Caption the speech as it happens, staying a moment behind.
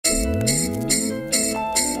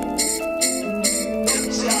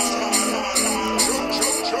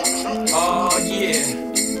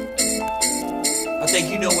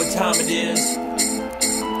time it is?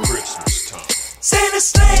 Christmas time. Santa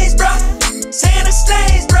sleighs, bruh. Santa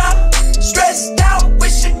sleighs, bruh. Stressed out,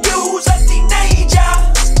 wishing you was a teenager.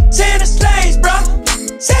 Santa sleighs, bruh.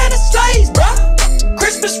 Santa sleighs, bruh.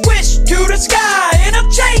 Christmas wish to the sky and a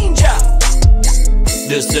changer.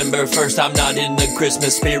 December 1st, I'm not in the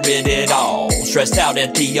Christmas spirit at all. Stressed out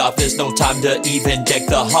at the office, no time to even deck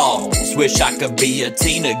the halls. Wish I could be a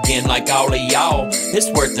teen again like all of y'all.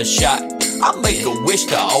 It's worth a shot, I'll make a wish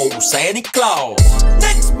to old Santa Claus.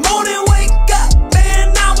 Next morning, wake up,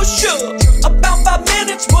 man, I was shook. About 5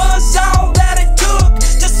 minutes was all that it took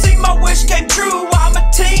to see my wish came true. I'm a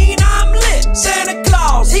teen, I'm lit. Santa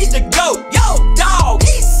Claus, he's the GOAT. Yo, dog,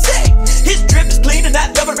 he's sick. His drip is clean and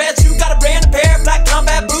that double red suit. Got a brand new pair of black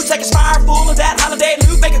combat boots, like a spire full of that holiday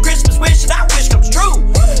loot. Make a Christmas wish and I wish comes true.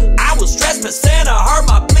 I was stressed, but Santa heard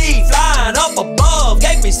my plea. Flying up above,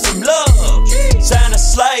 gave me some love. Santa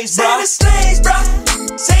sleighs, bruh. Santa sleighs,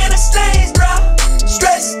 bruh. Santa sleighs, bruh.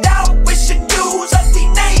 Stressed out, wishing you was a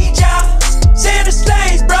teenager. Santa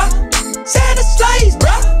sleighs, bruh. Santa sleighs,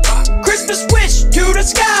 bruh. Christmas wish to the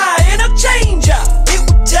sky and a changer. It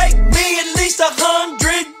would take me at least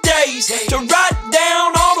 100 days to write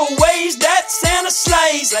down all the ways that Santa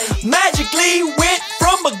sleighs. Magically went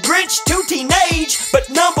from a Grinch to teenage, but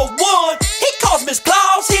number one, he calls Miss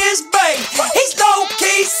Claus his babe. He's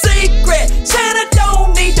low-key secret. Santa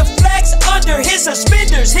don't need to flex under his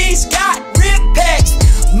suspenders. He's got rib pecs,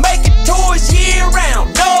 making toys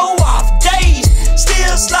year-round, no off days.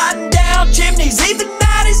 Still sliding down chimneys even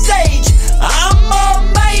at his age. I'm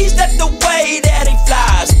amazed at the way that he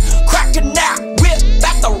flies, cracking that whip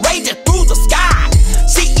at the raging through the sky.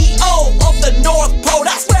 CEO of the North Pole,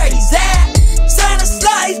 that's where he's at. Santa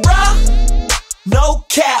sleighs, bruh, no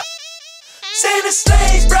cap. Santa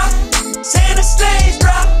sleighs, bruh. Santa sleighs,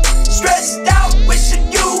 bruh. Stressed